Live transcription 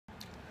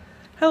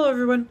Hello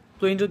everyone,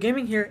 Blue Angel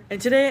Gaming here, and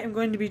today I'm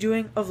going to be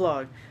doing a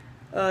vlog.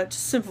 Just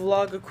a simple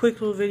vlog, a quick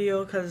little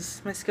video,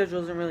 because my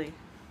schedule isn't really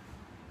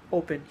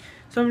open.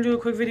 So I'm going to do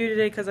a quick video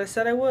today because I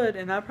said I would,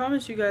 and I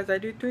promised you guys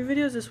I'd do 3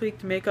 videos this week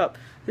to make up.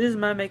 This is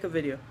my makeup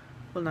video.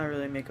 Well, not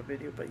really a makeup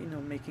video, but you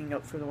know, making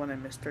up for the one I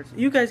missed.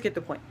 You guys get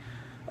the point.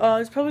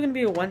 It's probably going to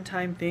be a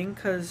one-time thing,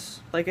 because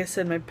like I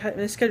said,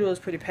 my schedule is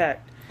pretty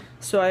packed.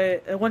 So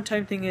a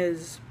one-time thing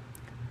is,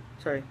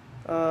 sorry,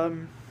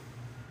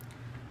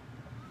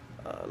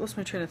 lost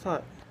my train of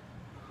thought.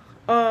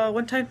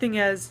 One time thing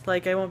is,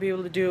 like, I won't be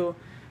able to do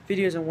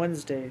videos on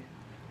Wednesday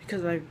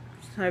because I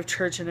have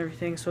church and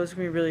everything, so it's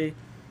gonna be really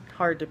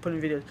hard to put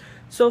in videos.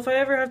 So if I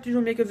ever have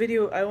to make a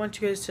video, I want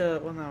you guys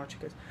to, well, not want you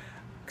guys,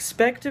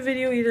 expect a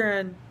video either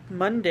on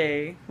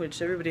Monday,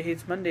 which everybody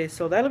hates Monday,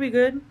 so that'll be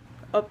good.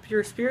 Up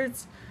your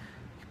spirits,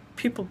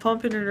 people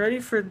pumping and ready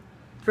for the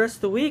rest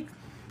of the week,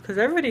 because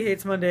everybody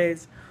hates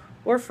Mondays,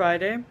 or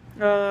Friday.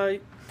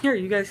 Here,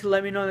 you guys can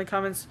let me know in the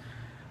comments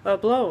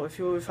below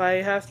if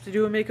I have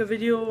to make a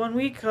video one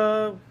week,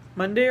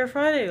 Monday or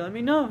Friday. Let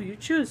me know. You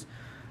choose.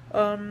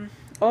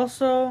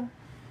 Also,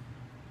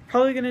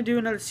 probably gonna do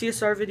another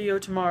CSR video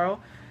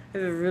tomorrow. I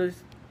have a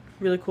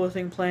really cool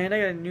thing planned. I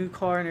got a new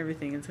car and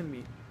everything. It's gonna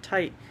be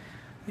tight.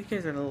 You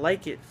guys are gonna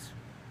like it. It's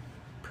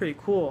pretty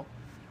cool.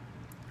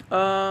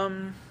 I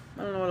don't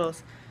know what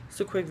else. It's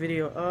a quick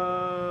video.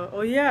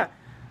 Oh yeah.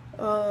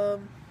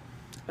 I'm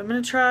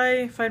gonna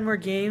try find more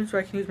games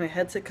where I can use my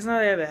headset, because now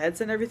I have a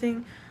headset and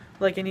everything.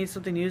 Like, I need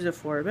something to use it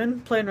for. I've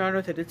been playing around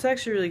with it. It's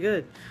actually really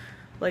good.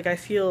 Like, I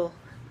feel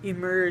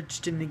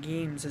immersed in the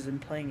games as I'm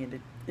playing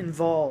it.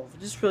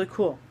 Involved. Just really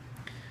cool.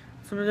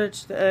 So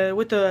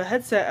with the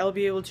headset, I'll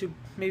be able to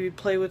maybe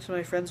play with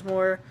my friends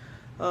more.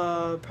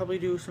 Probably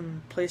do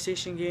some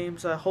PlayStation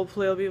games.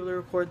 Hopefully I'll be able to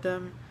record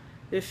them.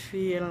 I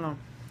don't know.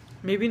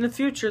 Maybe in the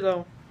future,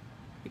 though.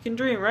 We can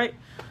dream, right?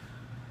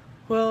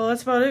 Well,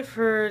 that's about it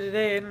for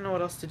today. I don't know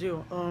what else to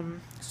do.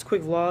 Just a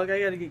quick vlog.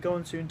 I gotta get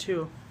going soon,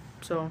 too.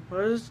 So, I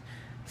was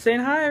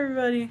saying hi,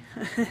 everybody.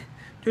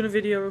 Doing a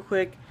video real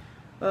quick.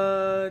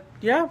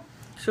 Yeah.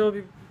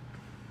 So,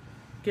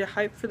 get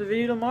hyped for the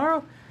video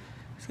tomorrow.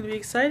 It's gonna be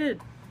excited.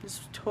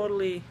 Just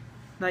totally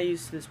not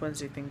used to this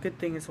Wednesday thing. Good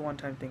thing it's a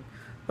one-time thing.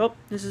 Well,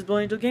 this is Blue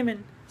Angel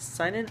Gaming,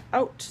 signing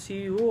out.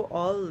 See you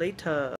all later.